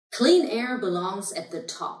Clean air belongs at the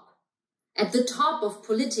top of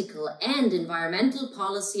political and environmental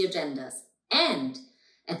policy agendas, and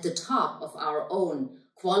at the top of our own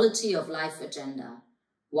quality of life agenda.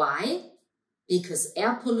 Why? Because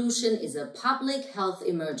air pollution is a public health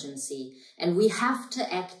emergency and we have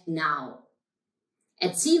to act now.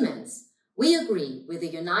 At Siemens, we agree with the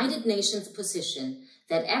United Nations position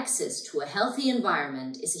that access to a healthy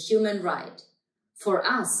environment is a human right. For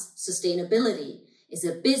us, sustainability is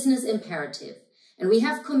a business imperative, and we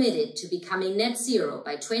have committed to becoming net zero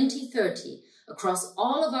by 2030 across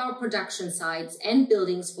all of our production sites and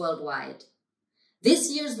buildings worldwide. This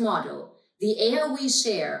year's motto, "The air we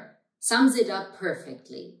share," sums it up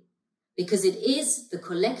perfectly, because it is the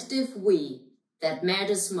collective we that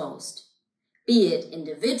matters most. Be it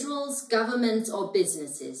individuals, governments, or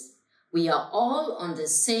businesses, we are all on the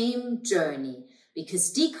same journey,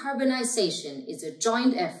 because decarbonization is a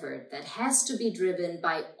joint effort that has to be driven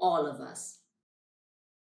by all of us.